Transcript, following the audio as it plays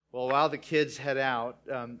while the kids head out,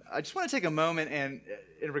 I just want to take a moment and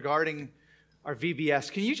regarding our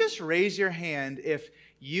VBS, can you just raise your hand if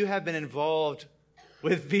you have been involved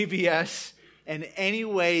with VBS in any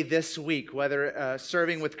way this week, whether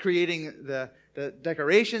serving with creating the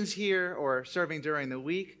decorations here or serving during the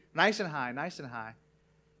week? Nice and high, nice and high.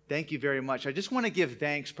 Thank you very much. I just want to give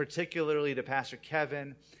thanks particularly to Pastor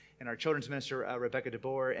Kevin and our children's minister, Rebecca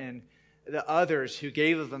DeBoer, and the others who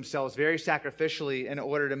gave of themselves very sacrificially in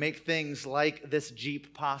order to make things like this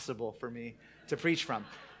Jeep possible for me to preach from.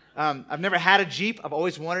 I've never had a Jeep. I've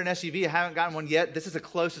always wanted an SUV. I haven't gotten one yet. This is the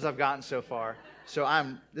closest I've gotten so far.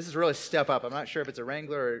 So this is really a step up. I'm not sure if it's a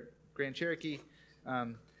Wrangler or Grand Cherokee.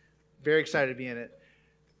 Very excited to be in it.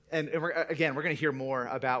 And we're going to hear more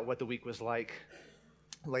about what the week was like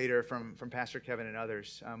later from Pastor Kevin and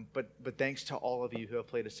others. But thanks to all of you who have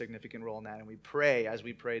played a significant role in that. And we pray, as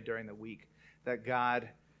we prayed during the week, that God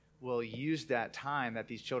will use that time that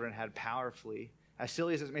these children had powerfully, as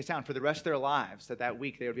silly as it may sound, for the rest of their lives, that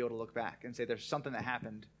week they would be able to look back and say, there's something that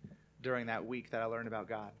happened during that week that I learned about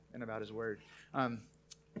God and about His Word.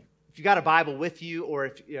 If you got a Bible with you, or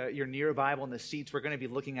if you're near a Bible in the seats, we're going to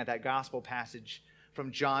be looking at that gospel passage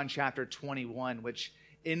from John chapter 21, which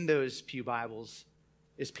in those pew Bibles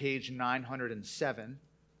is page 907.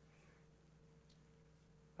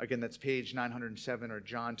 Again, that's page 907 or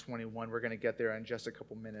John 21. We're going to get there in just a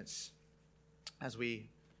couple minutes. As we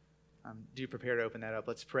do prepare to open that up,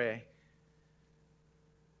 let's pray.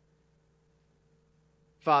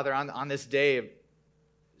 Father, on this day of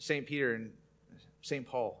St. Peter and St.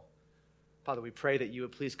 Paul, Father, we pray that you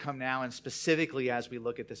would please come now, and specifically as we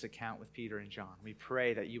look at this account with Peter and John, we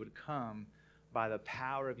pray that you would come by the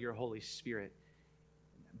power of your Holy Spirit.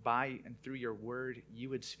 By and through your word, you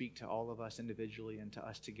would speak to all of us individually and to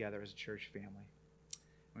us together as a church family.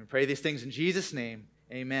 And we pray these things in Jesus' name.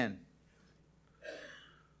 Amen.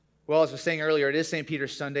 Well, as I was saying earlier, it is St.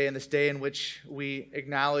 Peter's Sunday, and this day in which we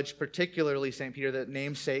acknowledge particularly St. Peter, the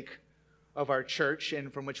namesake of our church,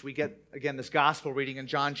 and from which we get, again, this gospel reading in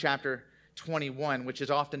John chapter 21, which is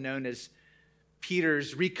often known as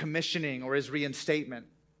Peter's recommissioning or his reinstatement.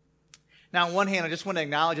 Now, on one hand, I just want to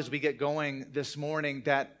acknowledge as we get going this morning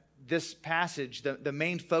that this passage, the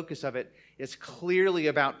main focus of it, is clearly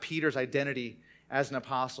about Peter's identity as an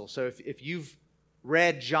apostle. So if you've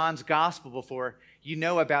read John's gospel before, you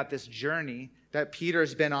know about this journey that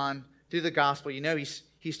Peter's been on through the gospel. You know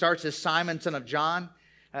he starts as Simon, son of John.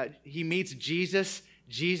 He meets Jesus.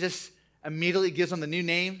 Jesus immediately gives him the new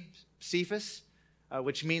name, Cephas,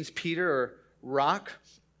 which means Peter or rock.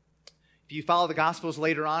 If you follow the Gospels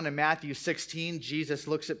later on in Matthew 16, Jesus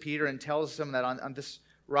looks at Peter and tells him that on this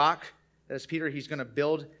rock, that is Peter, he's going to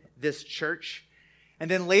build this church. And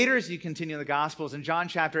then later, as you continue the Gospels, in John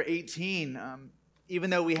chapter 18, even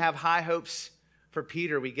though we have high hopes for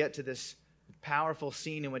Peter, we get to this powerful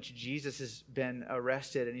scene in which Jesus has been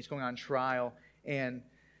arrested and he's going on trial. And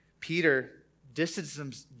Peter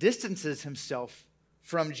distances himself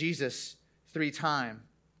from Jesus 3 times.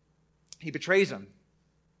 He betrays him.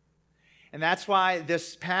 And that's why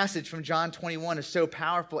this passage from John 21 is so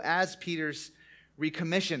powerful as Peter's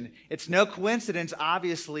recommission. It's no coincidence,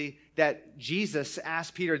 obviously, that Jesus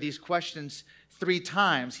asked Peter these questions 3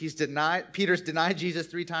 times. Peter's denied Jesus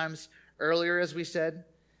 3 times earlier, as we said.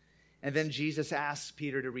 And then Jesus asks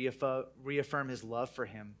Peter to reaffirm his love for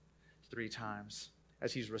him 3 times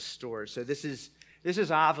as he's restored. So this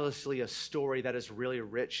is obviously a story that is really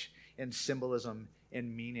rich in symbolism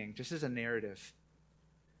and meaning, just as a narrative.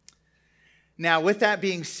 Now, with that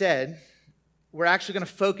being said, we're actually going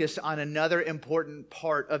to focus on another important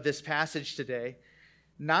part of this passage today,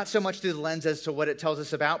 not so much through the lens as to what it tells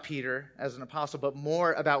us about Peter as an apostle, but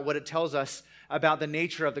more about what it tells us about the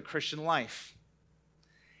nature of the Christian life.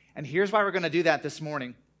 And here's why we're going to do that this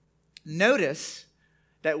morning. Notice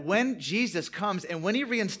that when Jesus comes and when he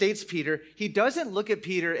reinstates Peter, he doesn't look at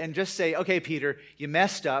Peter and just say, okay, Peter, you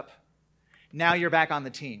messed up. Now you're back on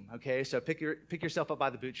the team, okay? So pick yourself up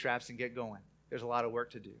by the bootstraps and get going. There's a lot of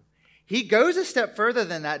work to do. He goes a step further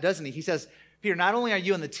than that, doesn't he? He says, Peter, not only are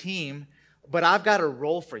you on the team, but I've got a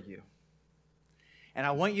role for you. And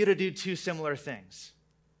I want you to do 2 similar things.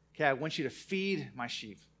 Okay, I want you to feed my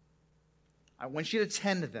sheep. I want you to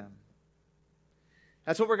tend to them.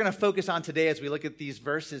 That's what we're going to focus on today as we look at these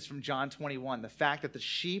verses from John 21, the fact that the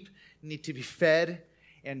sheep need to be fed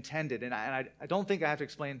and tended. And I don't think I have to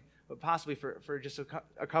explain, but possibly for just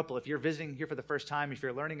a couple. If you're visiting here for the first time, if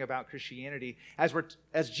you're learning about Christianity,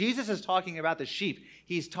 as Jesus is talking about the sheep,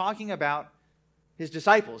 he's talking about his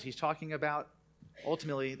disciples. He's talking about,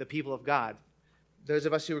 ultimately, the people of God. Those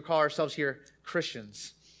of us who would call ourselves here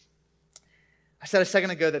Christians. I said a second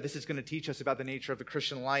ago that this is going to teach us about the nature of the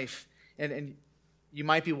Christian life. And you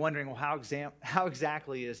might be wondering, well, how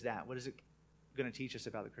exactly is that? What is it going to teach us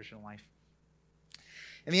about the Christian life?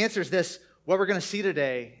 And the answer is this. What we're going to see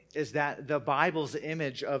today is that the Bible's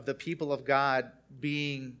image of the people of God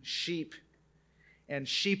being sheep and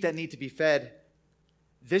sheep that need to be fed,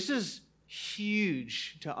 this is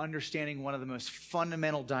huge to understanding one of the most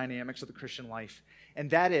fundamental dynamics of the Christian life. And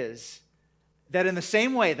that is that in the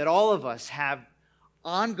same way that all of us have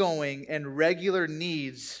ongoing and regular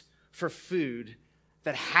needs for food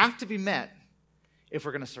that have to be met if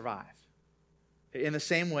we're going to survive. In the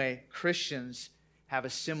same way, Christians have a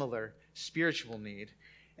similar spiritual need.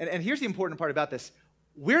 And here's the important part about this.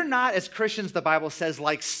 We're not, as Christians, the Bible says,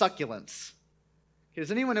 like succulents. Okay,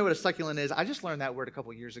 does anyone know what a succulent is? I just learned that word a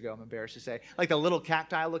couple years ago, I'm embarrassed to say. Like the little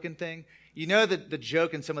cacti-looking thing. You know that the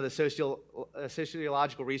joke in some of the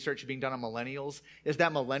sociological research being done on millennials is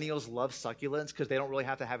that millennials love succulents because they don't really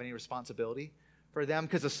have to have any responsibility for them.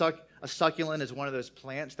 Because a succulent is one of those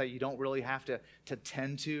plants that you don't really have to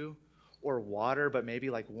tend to or water, but maybe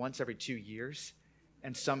like once every 2 years.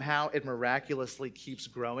 And somehow it miraculously keeps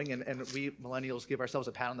growing. And we millennials give ourselves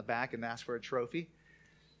a pat on the back and ask for a trophy.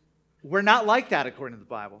 We're not like that according to the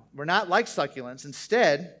Bible. We're not like succulents.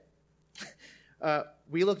 Instead,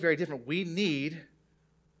 we look very different. We need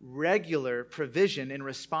regular provision in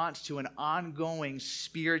response to an ongoing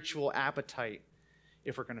spiritual appetite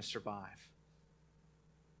if we're going to survive.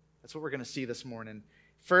 That's what we're going to see this morning.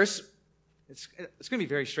 First, it's going to be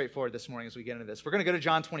very straightforward this morning as we get into this. We're going to go to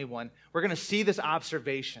John 21. We're going to see this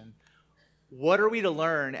observation. What are we to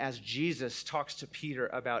learn as Jesus talks to Peter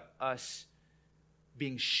about us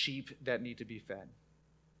being sheep that need to be fed?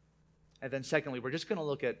 And then secondly, we're just going to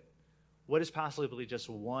look at what is possibly just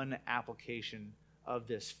one application of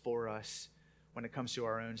this for us when it comes to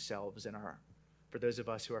our own selves and for those of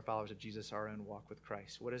us who are followers of Jesus, our own walk with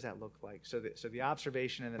Christ. What does that look like? So the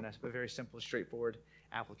observation and then a very simple, straightforward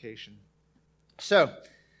application. So,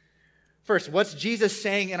 first, what's Jesus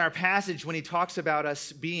saying in our passage when he talks about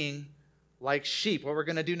us being like sheep? What we're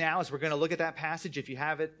going to do now is we're going to look at that passage. If you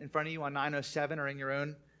have it in front of you on 907 or in your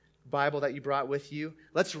own Bible that you brought with you,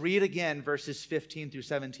 let's read again verses 15 through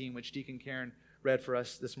 17, which Deacon Karen read for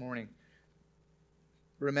us this morning.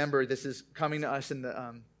 Remember, this is coming to us in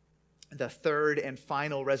the third and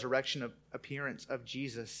final resurrection appearance of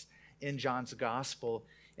Jesus in John's gospel.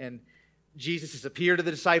 And Jesus has appeared to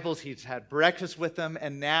the disciples. He's had breakfast with them.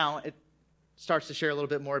 And now it starts to share a little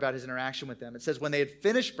bit more about his interaction with them. It says, when they had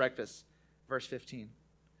finished breakfast, verse 15,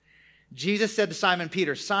 Jesus said to Simon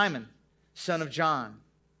Peter, Simon, son of John,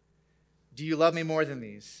 do you love me more than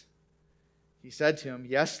these? He said to him,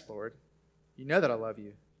 yes, Lord. You know that I love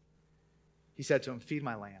you. He said to him, feed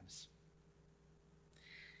my lambs.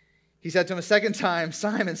 He said to him a second time,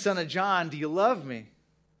 Simon, son of John, do you love me?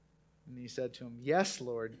 And he said to him, yes,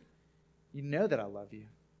 Lord. You know that I love you.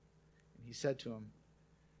 And he said to him,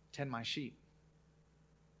 tend my sheep.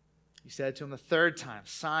 He said to him the third time,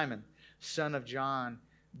 Simon, son of John,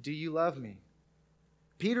 do you love me?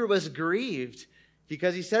 Peter was grieved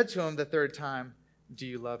because he said to him the third time, do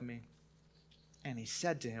you love me? And he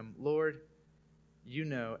said to him, Lord, you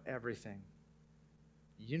know everything.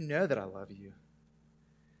 You know that I love you.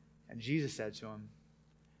 And Jesus said to him,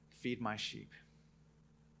 feed my sheep.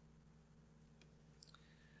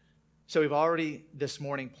 So we've already this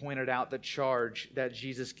morning pointed out the charge that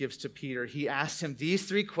Jesus gives to Peter. He asked him these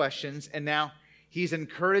three questions, and now he's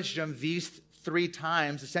encouraged him these three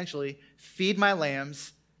times, essentially, feed my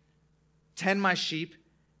lambs, tend my sheep,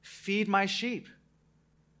 feed my sheep.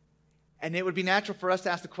 And it would be natural for us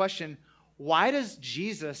to ask the question, why does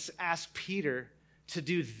Jesus ask Peter to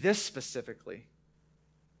do this specifically?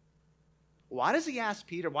 Why does he ask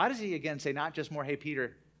Peter? Why does he again say not just more, hey,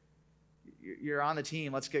 Peter, you're on the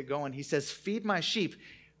team, let's get going. He says, feed my sheep.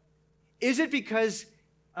 Is it because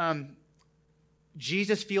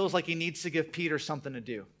Jesus feels like he needs to give Peter something to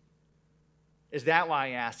do? Is that why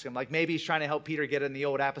he asks him? Like maybe he's trying to help Peter get in the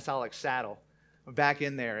old apostolic saddle, back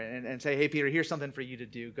in there and say, hey, Peter, here's something for you to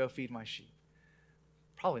do. Go feed my sheep.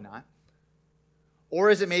 Probably not. Or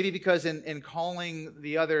is it maybe because in calling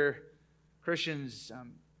the other Christians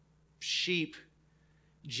sheep,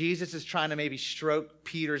 Jesus is trying to maybe stroke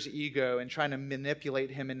Peter's ego and trying to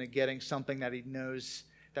manipulate him into getting something that he knows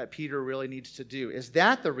that Peter really needs to do? Is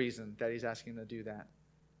that the reason that he's asking him to do that?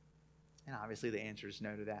 And obviously the answer is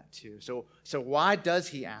no to that too. So why does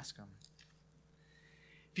he ask him?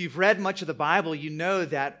 If you've read much of the Bible, you know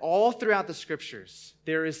that all throughout the Scriptures,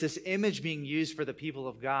 there is this image being used for the people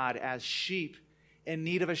of God as sheep in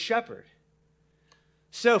need of a shepherd.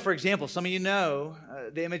 So, for example, some of you know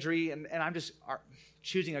the imagery, and I'm just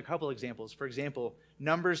choosing a couple examples. For example,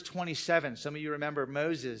 Numbers 27. Some of you remember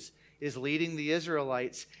Moses is leading the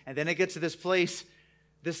Israelites, and then it gets to this place,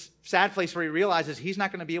 this sad place where he realizes he's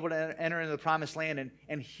not going to be able to enter into the promised land,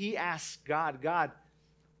 and he asks God, God,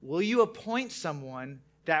 will you appoint someone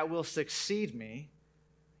that will succeed me?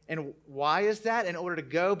 And why is that? In order to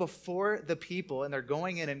go before the people, and they're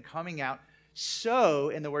going in and coming out, so,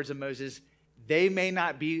 in the words of Moses, they may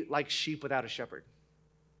not be like sheep without a shepherd.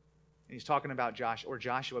 And he's talking about Joshua, or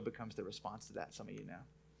Joshua becomes the response to that, some of you know.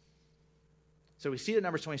 So we see it in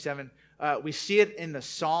Numbers 27. We see it in the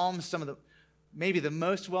Psalms, maybe the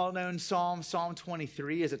most well-known Psalm, Psalm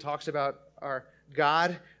 23, as it talks about our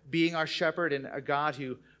God being our shepherd and a God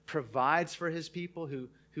who provides for his people, who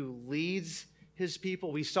leads his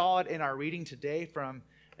people. We saw it in our reading today from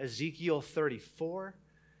Ezekiel 34.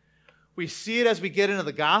 We see it as we get into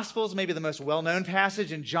the Gospels, maybe the most well-known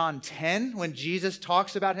passage in John 10, when Jesus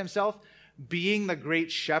talks about himself being the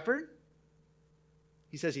great shepherd.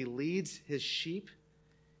 He says he leads his sheep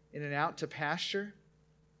in and out to pasture.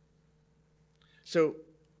 So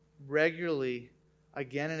regularly,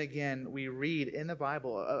 again and again, we read in the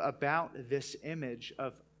Bible about this image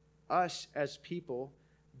of us as people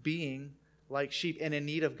being like sheep and in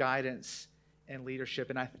need of guidance and leadership.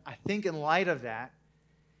 And I think in light of that,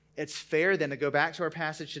 it's fair then to go back to our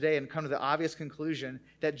passage today and come to the obvious conclusion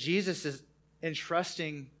that Jesus is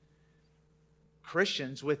entrusting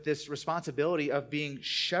Christians with this responsibility of being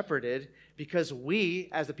shepherded because we,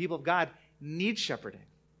 as the people of God, need shepherding.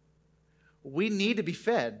 We need to be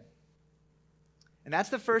fed. And that's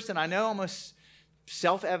the first and I know almost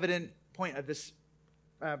self-evident point of this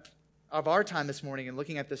of our time this morning in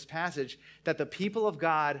looking at this passage, that the people of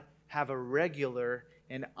God have a regular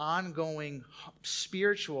and ongoing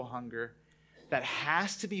spiritual hunger that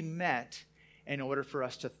has to be met in order for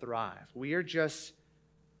us to thrive. We're just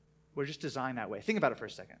designed that way. Think about it for a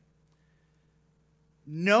second.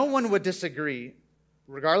 No one would disagree,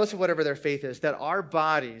 regardless of whatever their faith is, that our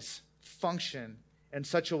bodies function in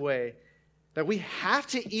such a way that we have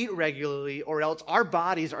to eat regularly or else our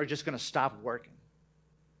bodies are just going to stop working.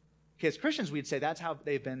 Okay, as Christians, we'd say that's how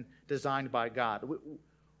they've been designed by God.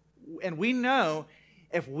 And we know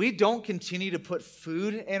if we don't continue to put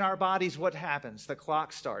food in our bodies, what happens? The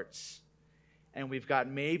clock starts. And we've got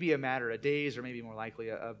maybe a matter of days or maybe more likely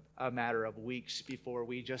a matter of weeks before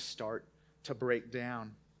we just start to break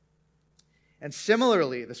down. And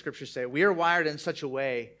similarly, the scriptures say, we are wired in such a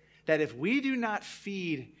way that if we do not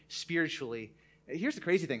feed spiritually, here's the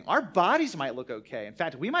crazy thing, our bodies might look okay. In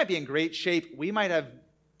fact, we might be in great shape. We might have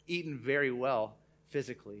eaten very well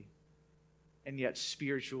physically. And yet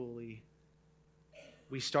spiritually,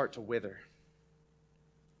 we start to wither.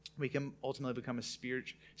 We can ultimately become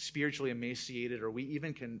spiritually emaciated, or we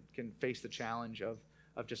even can face the challenge of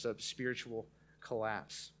just a spiritual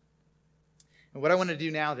collapse. And what I want to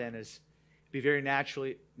do now then is be very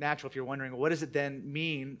natural if you're wondering, what does it then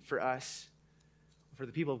mean for us, for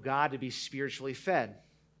the people of God, to be spiritually fed?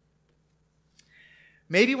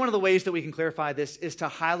 Maybe one of the ways that we can clarify this is to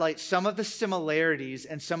highlight some of the similarities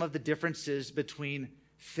and some of the differences between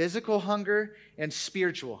physical hunger and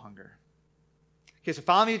spiritual hunger. Okay, so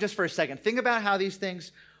follow me just for a second. Think about how these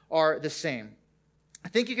things are the same. I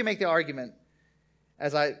think you can make the argument,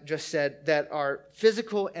 as I just said, that our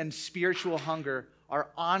physical and spiritual hunger are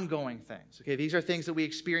ongoing things. Okay, these are things that we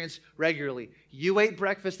experience regularly. You ate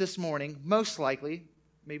breakfast this morning, most likely,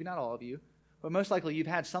 maybe not all of you, but most likely you've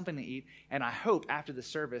had something to eat, and I hope after the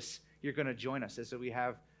service you're going to join us as we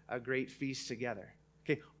have a great feast together.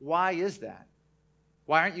 Okay, why is that?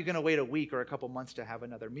 Why aren't you going to wait a week or a couple months to have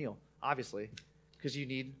another meal? Obviously, because you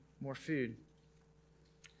need more food.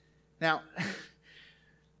 Now,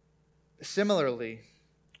 similarly,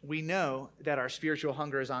 we know that our spiritual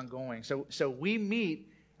hunger is ongoing. So we meet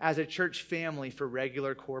as a church family for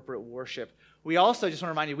regular corporate worship. We also, just want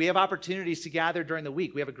to remind you, we have opportunities to gather during the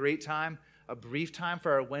week. We have a great time, a brief time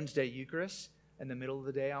for our Wednesday Eucharist in the middle of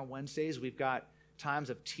the day on Wednesdays. We've got times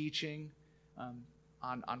of teaching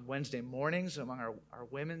on Wednesday mornings among our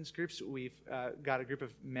women's groups. We've got a group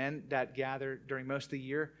of men that gather during most of the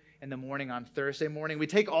year in the morning on Thursday morning. We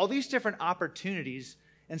take all these different opportunities,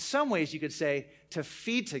 in some ways you could say, to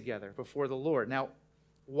feed together before the Lord. Now,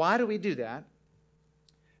 why do we do that?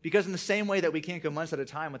 Because in the same way that we can't go months at a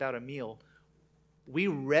time without a meal, we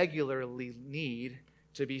regularly need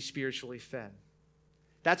to be spiritually fed.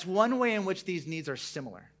 That's one way in which these needs are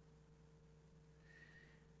similar.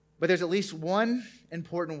 But there's at least one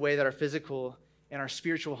important way that our physical and our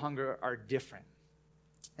spiritual hunger are different.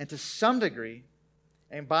 And to some degree,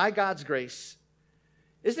 and by God's grace,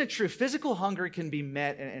 isn't it true? Physical hunger can be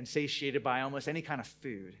met and satiated by almost any kind of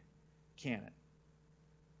food, can it?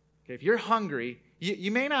 If you're hungry,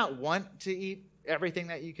 you may not want to eat everything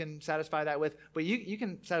that you can satisfy that with, but you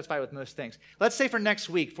can satisfy it with most things. Let's say for next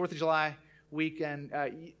week, 4th of July weekend,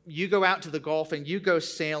 you go out to the Gulf and you go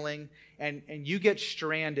sailing and you get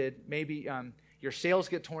stranded. Maybe your sails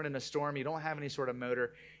get torn in a storm. You don't have any sort of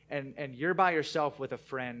motor, and you're by yourself with a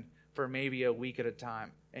friend for maybe a week at a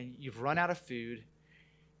time, and you've run out of food,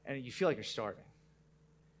 and you feel like you're starving.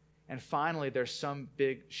 And finally, there's some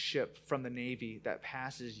big ship from the Navy that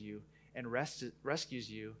passes you and rescues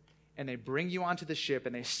you, and they bring you onto the ship,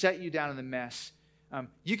 and they set you down in the mess.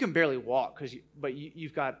 You can barely walk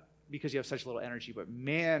because you have such little energy, but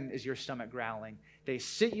man, is your stomach growling. They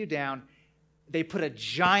sit you down. They put a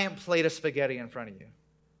giant plate of spaghetti in front of you.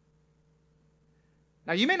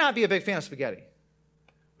 Now, you may not be a big fan of spaghetti,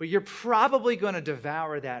 but you're probably going to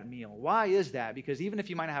devour that meal. Why is that? Because even if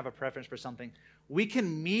you might not have a preference for something, we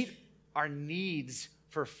can meet our needs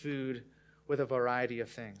for food with a variety of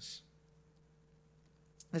things.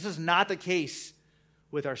 This is not the case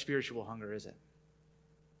with our spiritual hunger, is it?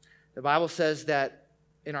 The Bible says that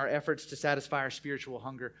in our efforts to satisfy our spiritual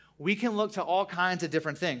hunger, we can look to all kinds of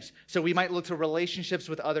different things. So we might look to relationships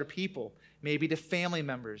with other people, maybe to family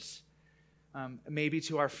members, maybe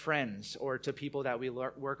to our friends or to people that we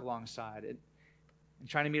work alongside. And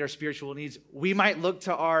trying to meet our spiritual needs, we might look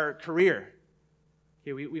to our career.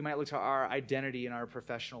 Okay, we might look to our identity in our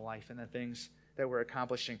professional life and the things that we're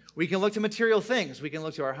accomplishing. We can look to material things. We can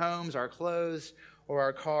look to our homes, our clothes, or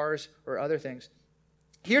our cars, or other things.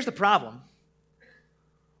 Here's the problem.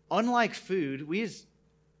 Unlike food, we as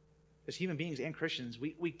human beings and Christians,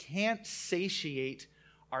 we can't satiate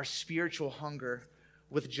our spiritual hunger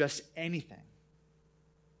with just anything.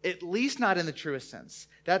 At least not in the truest sense.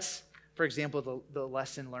 That's, for example, the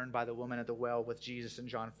lesson learned by the woman at the well with Jesus in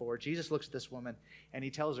John 4. Jesus looks at this woman and he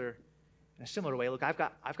tells her in a similar way, look, I've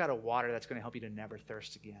got a water that's going to help you to never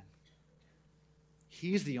thirst again.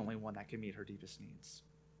 He's the only one that can meet her deepest needs.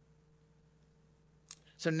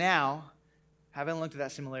 So now, having looked at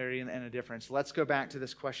that similarity and a difference, let's go back to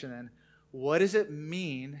this question then. What does it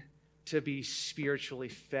mean to be spiritually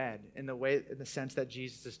fed in the sense that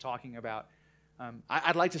Jesus is talking about?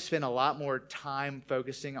 I'd like to spend a lot more time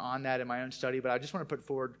focusing on that in my own study, but I just want to put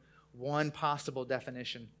forward one possible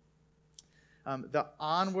definition. The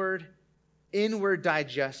inward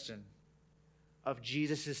digestion of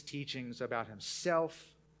Jesus' teachings about himself,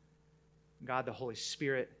 God the Holy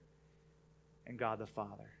Spirit, and God the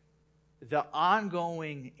Father. The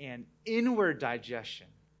ongoing and inward digestion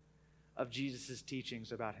of Jesus'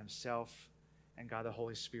 teachings about himself and God the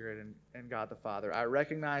Holy Spirit and God the Father. I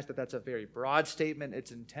recognize that that's a very broad statement.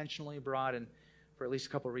 It's intentionally broad and for at least a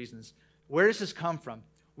couple of reasons. Where does this come from?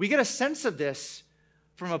 We get a sense of this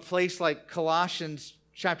from a place like Colossians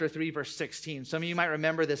chapter 3, verse 16. Some of you might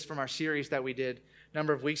remember this from our series that we did a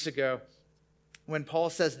number of weeks ago. When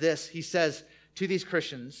Paul says this, he says to these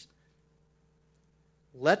Christians,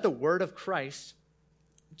 let the word of Christ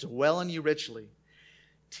dwell in you richly,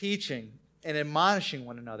 teaching and admonishing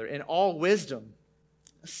one another in all wisdom,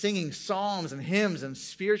 singing psalms and hymns and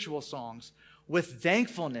spiritual songs with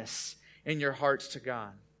thankfulness in your hearts to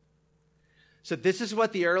God. So this is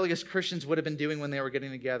what the earliest Christians would have been doing when they were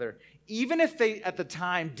getting together. Even if they, at the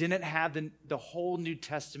time, didn't have the whole New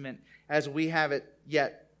Testament as we have it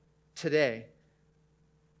yet today,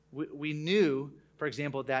 we knew, for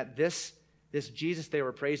example, that this Jesus they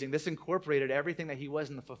were praising, this incorporated everything that he was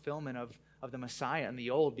in the fulfillment of the Messiah in the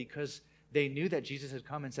Old, because they knew that Jesus had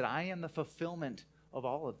come and said, I am the fulfillment of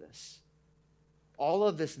all of this. All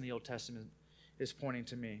of this in the Old Testament is pointing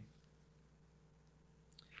to me.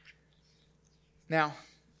 Now,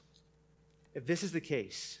 if this is the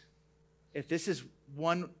case, if this is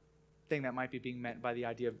one thing that might be being meant by the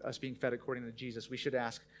idea of us being fed according to Jesus, we should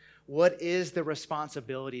ask, what is the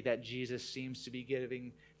responsibility that Jesus seems to be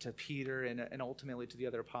giving to Peter and ultimately to the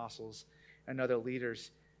other apostles and other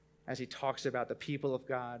leaders as he talks about the people of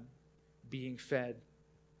God being fed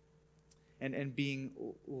and being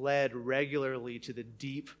led regularly to the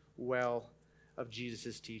deep well of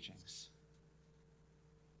Jesus' teachings?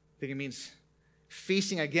 I think it means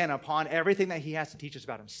feasting again upon everything that he has to teach us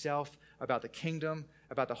about himself, about the kingdom,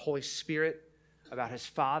 about the Holy Spirit, about his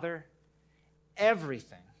Father,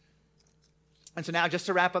 everything. And so now, just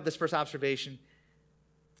to wrap up this first observation,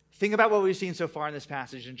 think about what we've seen so far in this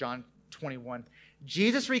passage in John 21.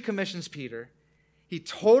 Jesus recommissions Peter. He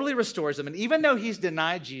totally restores him. And even though he's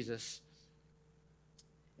denied Jesus,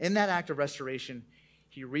 in that act of restoration,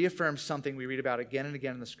 he reaffirms something we read about again and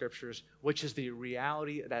again in the Scriptures, which is the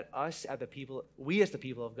reality that we as the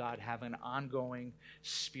people of God have an ongoing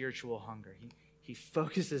spiritual hunger. He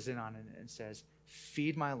focuses in on it and says,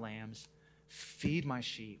 feed my lambs, feed my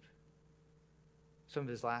sheep. some of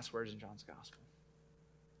his last words in John's gospel.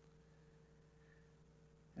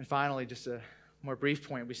 And finally, just a more brief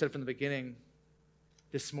point. We said from the beginning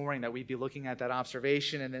this morning that we'd be looking at that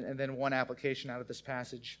observation and then one application out of this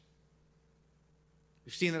passage.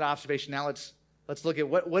 We've seen that observation. Now let's look at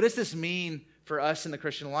what does this mean for us in the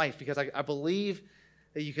Christian life? Because I believe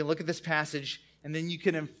that you can look at this passage and then you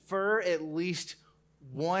can infer at least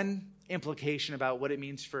one implication about what it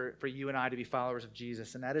means for you and I to be followers of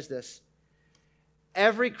Jesus, and that is this.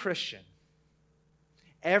 Every Christian,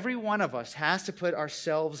 every one of us has to put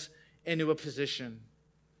ourselves into a position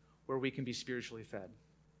where we can be spiritually fed.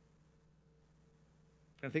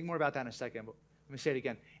 I'm going to think more about that in a second, but let me say it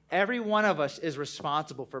again. Every one of us is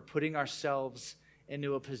responsible for putting ourselves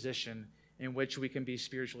into a position in which we can be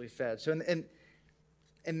spiritually fed. So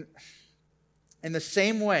in the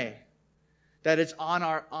same way that it's on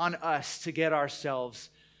us to get ourselves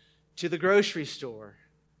to the grocery store,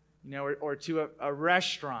 or to a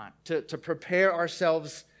restaurant, to prepare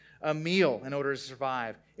ourselves a meal in order to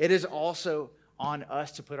survive, it is also on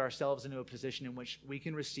us to put ourselves into a position in which we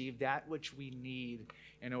can receive that which we need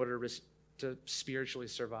in order to spiritually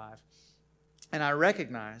survive. And I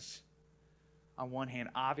recognize, on one hand,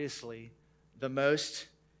 obviously, the most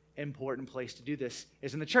important place to do this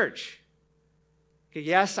is in the church. Okay,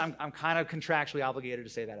 yes, I'm kind of contractually obligated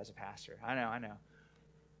to say that as a pastor. I know.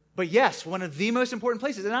 But yes, one of the most important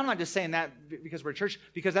places, and I'm not just saying that because we're a church,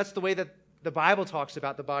 because that's the way that the Bible talks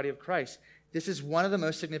about the body of Christ. This is one of the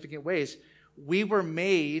most significant ways. We were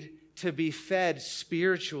made to be fed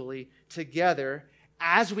spiritually together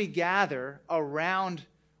as we gather around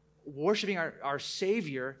worshiping our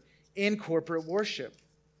Savior in corporate worship.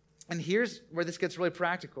 And here's where this gets really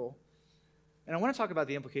practical. And I want to talk about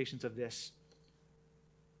the implications of this.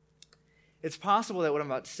 It's possible that what I'm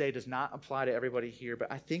about to say does not apply to everybody here,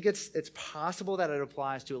 but I think it's possible that it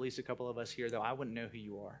applies to at least a couple of us here, though I wouldn't know who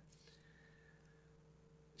you are.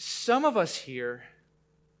 Some of us here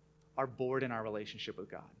are bored in our relationship with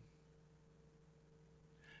God.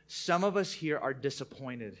 Some of us here are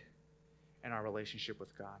disappointed in our relationship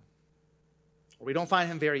with God. Or we don't find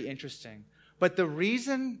him very interesting. But the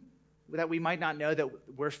reason that we might not know that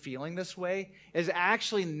we're feeling this way is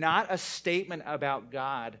actually not a statement about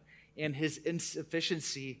God and his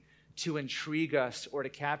insufficiency to intrigue us or to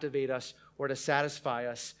captivate us or to satisfy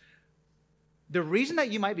us. The reason that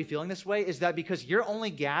you might be feeling this way is that because you're only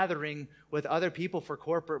gathering with other people for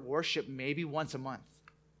corporate worship maybe once a month,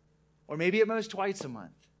 or maybe at most twice a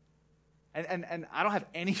month. And I don't have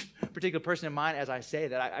any particular person in mind as I say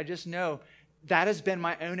that. I just know that has been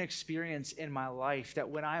my own experience in my life, that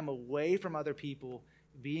when I'm away from other people,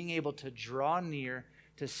 being able to draw near,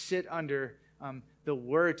 to sit under the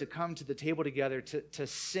word, to come to the table together, to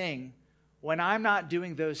sing, when I'm not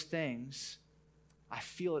doing those things, I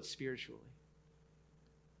feel it spiritually.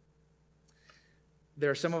 There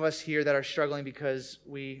are some of us here that are struggling because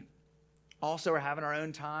we also are having our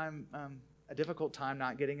own time, a difficult time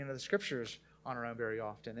not getting into the scriptures on our own very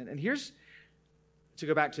often. And here's, to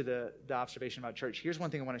go back to the observation about church, here's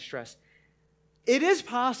one thing I want to stress. It is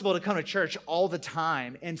possible to come to church all the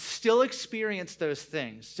time and still experience those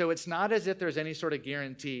things. So it's not as if there's any sort of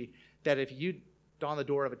guarantee that if you dawn the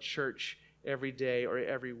door of a church every day or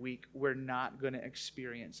every week, we're not going to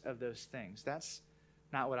experience of those things. That's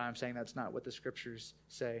not what I'm saying. That's not what the scriptures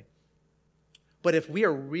say. But if we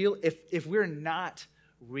are if we're not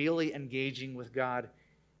really engaging with God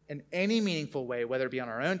in any meaningful way, whether it be on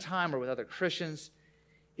our own time or with other Christians,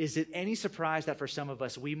 is it any surprise that for some of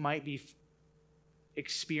us we might be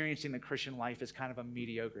experiencing the Christian life as kind of a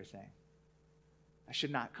mediocre thing? That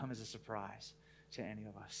should not come as a surprise to any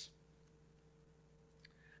of us.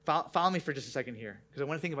 Follow me for just a second here, because I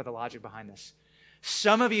want to think about the logic behind this.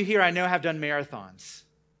 Some of you here I know have done marathons.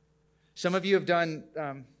 Some of you have done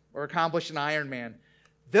or accomplished an Ironman.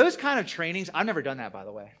 Those kind of trainings, I've never done that, by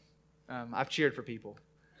the way. I've cheered for people.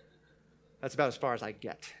 That's about as far as I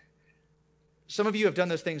get. Some of you have done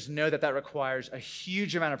those things, know that requires a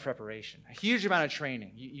huge amount of preparation, a huge amount of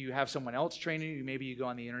training. You have someone else training you. Maybe you go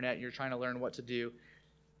on the internet and you're trying to learn what to do.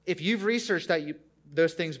 If you've researched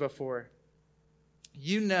those things before,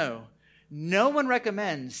 you know no one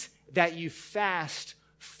recommends that you fast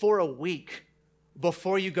for a week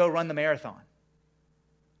before you go run the marathon,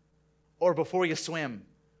 or before you swim,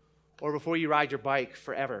 or before you ride your bike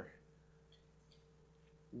forever.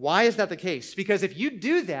 Why is that the case? Because if you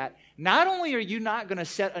do that, not only are you not going to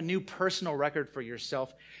set a new personal record for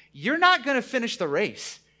yourself, you're not going to finish the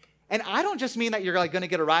race. And I don't just mean that you're going to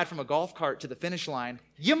get a ride from a golf cart to the finish line.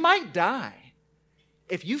 You might die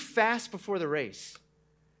if you fast before the race.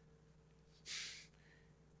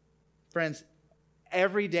 Friends,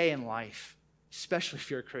 every day in life, especially if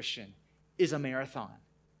you're a Christian, is a marathon.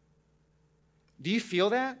 Do you feel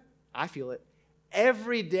that? I feel it.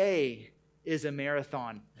 Every day is a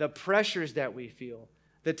marathon. The pressures that we feel,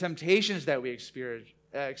 the temptations that we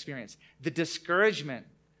experience, the discouragement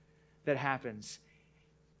that happens.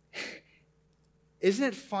 Isn't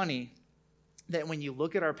it funny that when you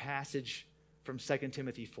look at our passage from 2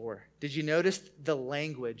 Timothy 4, did you notice the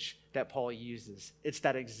language that Paul uses? It's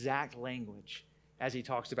that exact language as he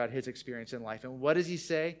talks about his experience in life. And what does he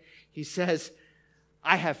say? He says,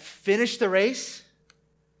 I have finished the race.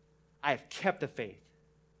 I have kept the faith.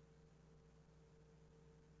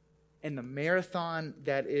 And the marathon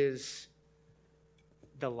that is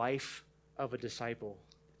the life of a disciple,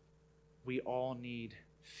 we all need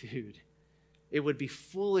food. It would be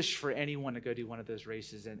foolish for anyone to go do one of those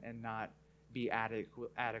races and not be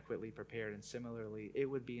adequately prepared. And similarly, it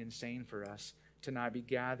would be insane for us to not be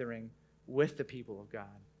gathering with the people of God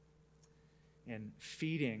and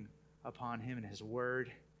feeding upon him and his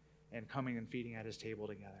word and coming and feeding at his table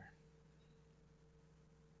together.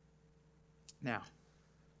 Now,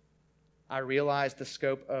 I realize the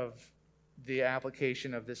scope of the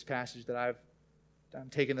application of this passage that I've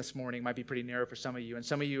taken this morning might be pretty narrow for some of you, and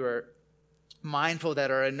some of you are mindful that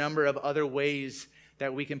there are a number of other ways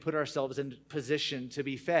that we can put ourselves in position to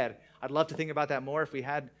be fed. I'd love to think about that more. If we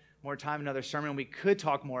had more time in another sermon, we could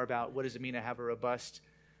talk more about what does it mean to have a robust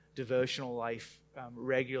devotional life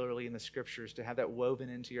regularly in the Scriptures, to have that woven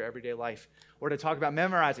into your everyday life, or to talk about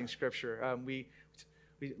memorizing Scripture. We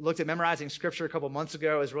looked at memorizing Scripture a couple months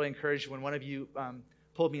ago. I was really encouraged when one of you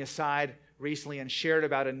pulled me aside recently and shared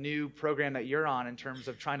about a new program that you're on in terms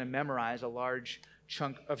of trying to memorize a large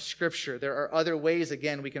chunk of Scripture. There are other ways,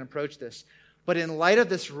 again, we can approach this. But in light of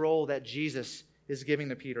this role that Jesus is giving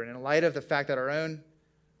to Peter, and in light of the fact that our own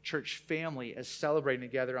church family is celebrating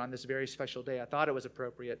together on this very special day, I thought it was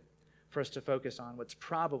appropriate for us to focus on what's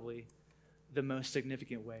probably the most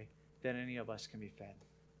significant way that any of us can be fed.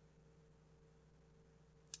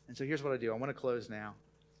 And so here's what I do. I want to close now.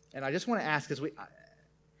 And I just want to ask,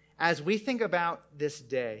 as we think about this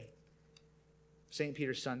day, St.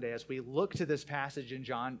 Peter's Sunday, as we look to this passage in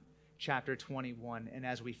John chapter 21, and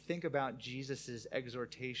as we think about Jesus'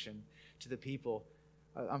 exhortation to the people,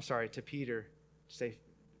 to Peter, to say,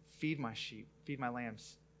 feed my sheep, feed my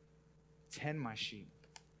lambs, tend my sheep.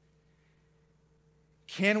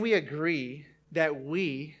 Can we agree that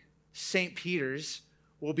we, St. Peter's,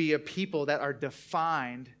 will be a people that are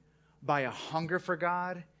defined by a hunger for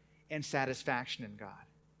God and satisfaction in God?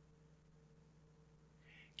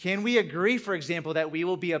 Can we agree, for example, that we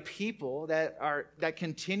will be a people that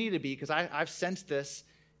continue to be, because I've sensed this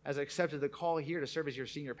as I accepted the call here to serve as your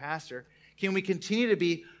senior pastor, can we continue to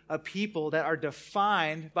be a people that are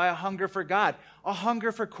defined by a hunger for God, a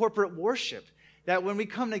hunger for corporate worship, that when we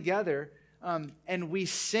come together and we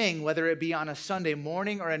sing, whether it be on a Sunday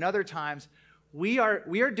morning or in other times, we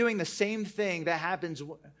are doing the same thing that happens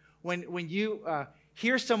when you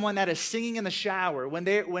hear someone that is singing in the shower, when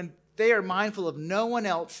they are mindful of no one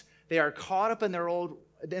else, they are caught up in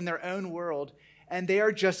their own world, and they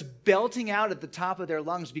are just belting out at the top of their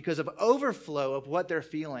lungs because of overflow of what they're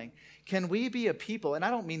feeling. Can we be a people, and I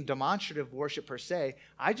don't mean demonstrative worship per se,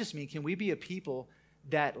 I just mean can we be a people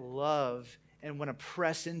that love and want to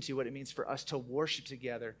press into what it means for us to worship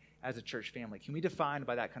together as a church family? Can we be defined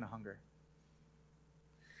by that kind of hunger?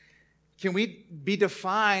 Can we be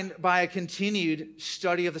defined by a continued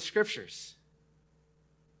study of the Scriptures?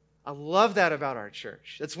 I love that about our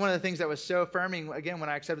church. That's one of the things that was so affirming, again, when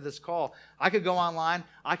I accepted this call. I could go online,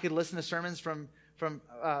 I could listen to sermons from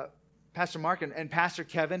Pastor Mark and Pastor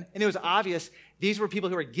Kevin, and it was obvious these were people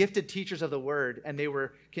who were gifted teachers of the Word, and they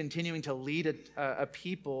were continuing to lead a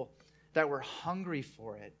people that were hungry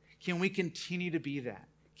for it. Can we continue to be that?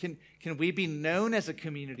 Can we be known as a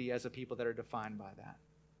community, as a people that are defined by that?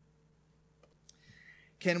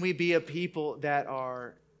 Can we be a people that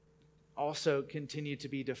are also continue to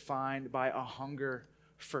be defined by a hunger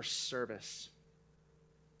for service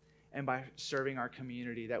and by serving our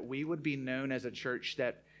community, that we would be known as a church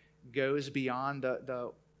that goes beyond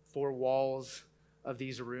the four walls of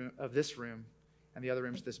this room and the other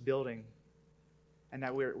rooms of this building, and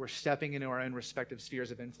that we're stepping into our own respective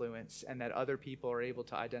spheres of influence, and that other people are able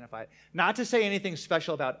to identify it. Not to say anything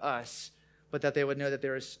special about us, but that they would know that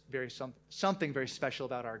there is something very special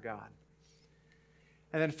about our God.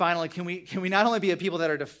 And then finally, can we not only be a people that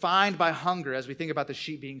are defined by hunger as we think about the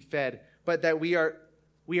sheep being fed, but that we are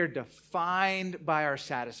defined by our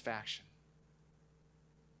satisfaction?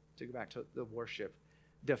 To go back to the worship,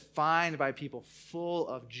 defined by people full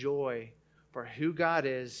of joy for who God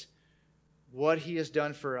is, what He has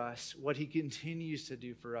done for us, what He continues to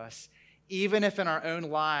do for us, even if in our own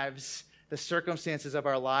lives, the circumstances of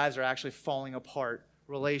our lives are actually falling apart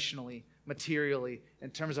relationally, materially, in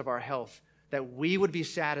terms of our health, that we would be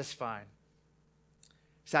satisfied.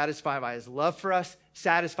 Satisfied by his love for us,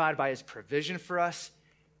 satisfied by his provision for us,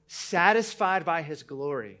 satisfied by his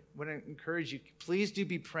glory. I want to encourage you, please do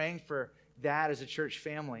be praying for that as a church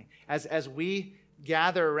family. As we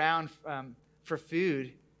gather around for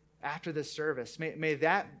food after this service, may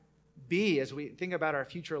that be, as we think about our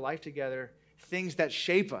future life together, things that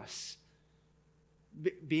shape us.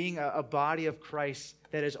 Being a body of Christ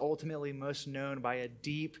that is ultimately most known by a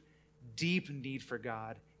deep, deep need for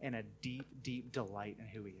God and a deep, deep delight in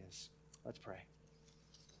who he is. Let's pray.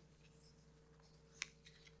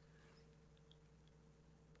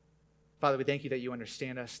 Father, we thank you that you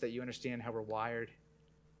understand us, that you understand how we're wired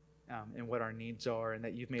and what our needs are, and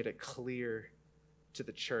that you've made it clear to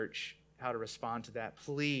the church how to respond to that.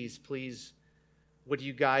 Please, please, would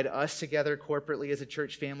you guide us together corporately as a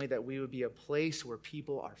church family, that we would be a place where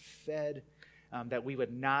people are fed, that we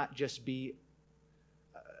would not just be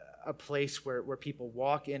a place where people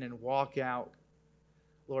walk in and walk out,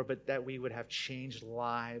 Lord, but that we would have changed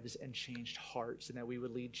lives and changed hearts, and that we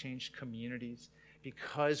would lead changed communities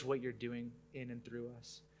because what you're doing in and through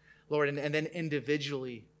us. Lord, and then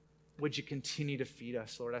individually, would you continue to feed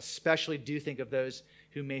us, Lord? I especially do think of those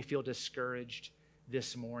who may feel discouraged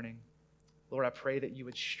this morning. Lord, I pray that you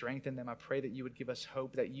would strengthen them. I pray that you would give us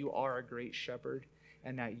hope that you are a great shepherd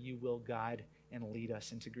and that you will guide and lead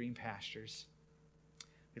us into green pastures.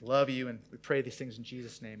 We love you, and we pray these things in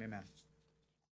Jesus' name. Amen.